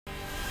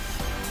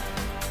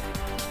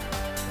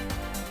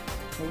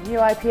The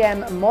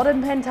UIPM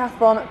Modern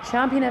Pentathlon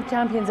Champion of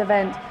Champions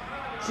event,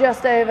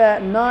 just over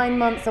 9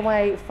 months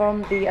away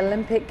from the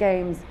Olympic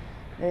Games.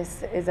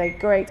 This is a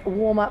great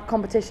warm-up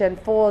competition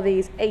for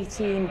these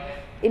 18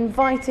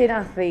 invited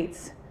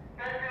athletes.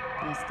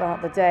 They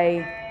start the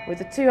day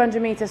with a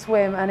 200-meter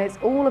swim, and it's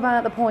all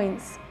about the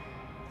points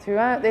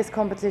throughout this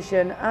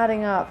competition,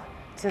 adding up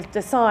to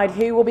decide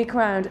who will be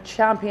crowned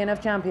Champion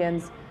of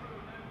Champions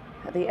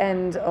at the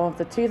end of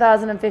the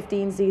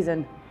 2015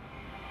 season.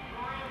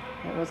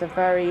 It was a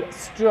very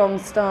strong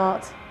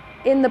start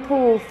in the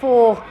pool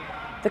for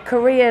the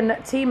Korean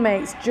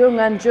teammates, Jung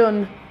and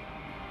Jun,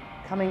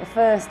 coming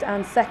first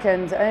and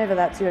second over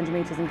that 200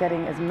 meters and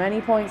getting as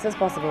many points as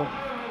possible.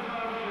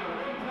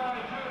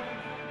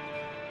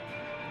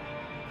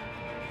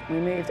 We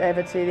moved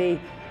over to the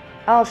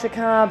Al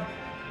Shakab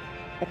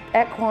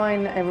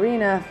Equine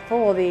Arena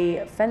for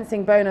the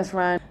fencing bonus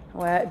round,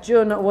 where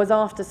Jun was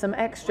after some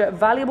extra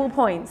valuable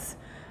points,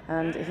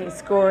 and he's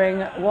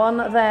scoring one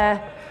there,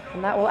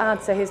 and that will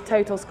add to his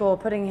total score,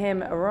 putting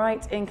him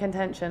right in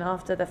contention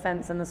after the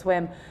fence and the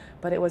swim.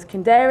 But it was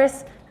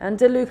Kinderis and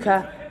De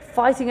Luca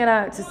fighting it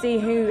out to see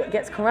who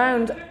gets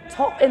crowned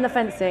top in the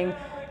fencing.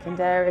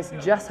 Kinderis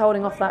just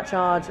holding off that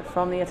charge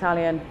from the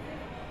Italian.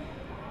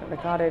 But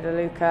Riccardo De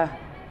Luca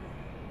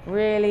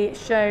really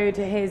showed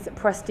his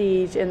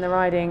prestige in the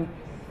riding.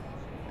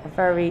 A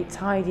very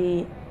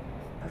tidy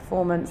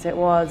performance it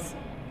was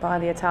by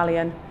the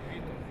Italian.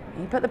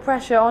 He put the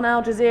pressure on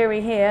Al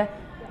Jaziri here,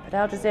 but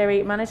Al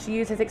Jaziri managed to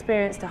use his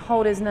experience to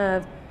hold his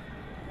nerve,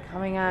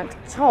 coming out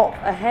top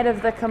ahead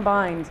of the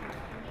combined.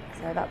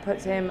 So that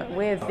puts him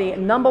with the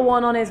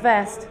 #1 on his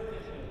vest,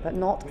 but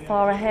not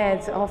far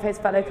ahead of his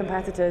fellow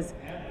competitors.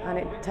 And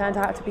it turned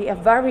out to be a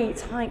very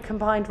tight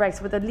combined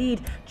race, with the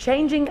lead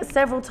changing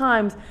several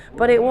times.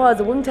 But it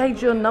was Woong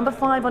Tae-jun,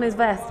 #5 on his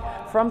vest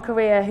from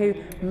Korea, who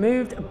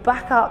moved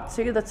back up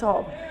to the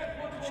top,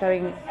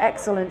 showing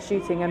excellent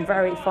shooting and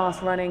very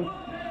fast running,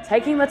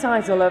 taking the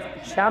title of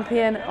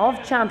Champion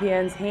of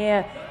Champions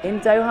here in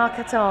Doha,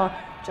 Qatar,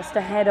 just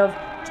ahead of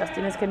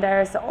Justinas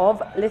Kinderis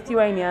of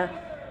Lithuania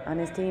and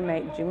his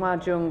teammate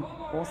Jungwa Jung,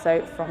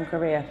 also from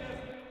Korea.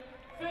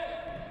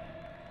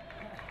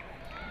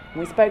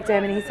 We spoke to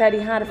him and he said he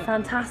had a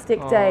fantastic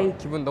day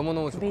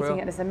competing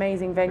at this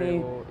amazing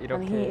venue,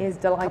 and he is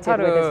delighted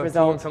with this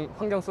result.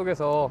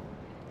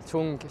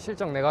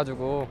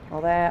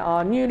 Well, there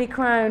are newly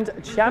crowned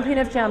Champion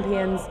of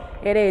Champions.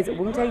 It is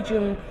Woong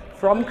Tae-jun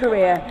from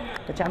Korea,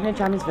 the Champion of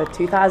Champions for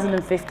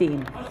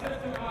 2015.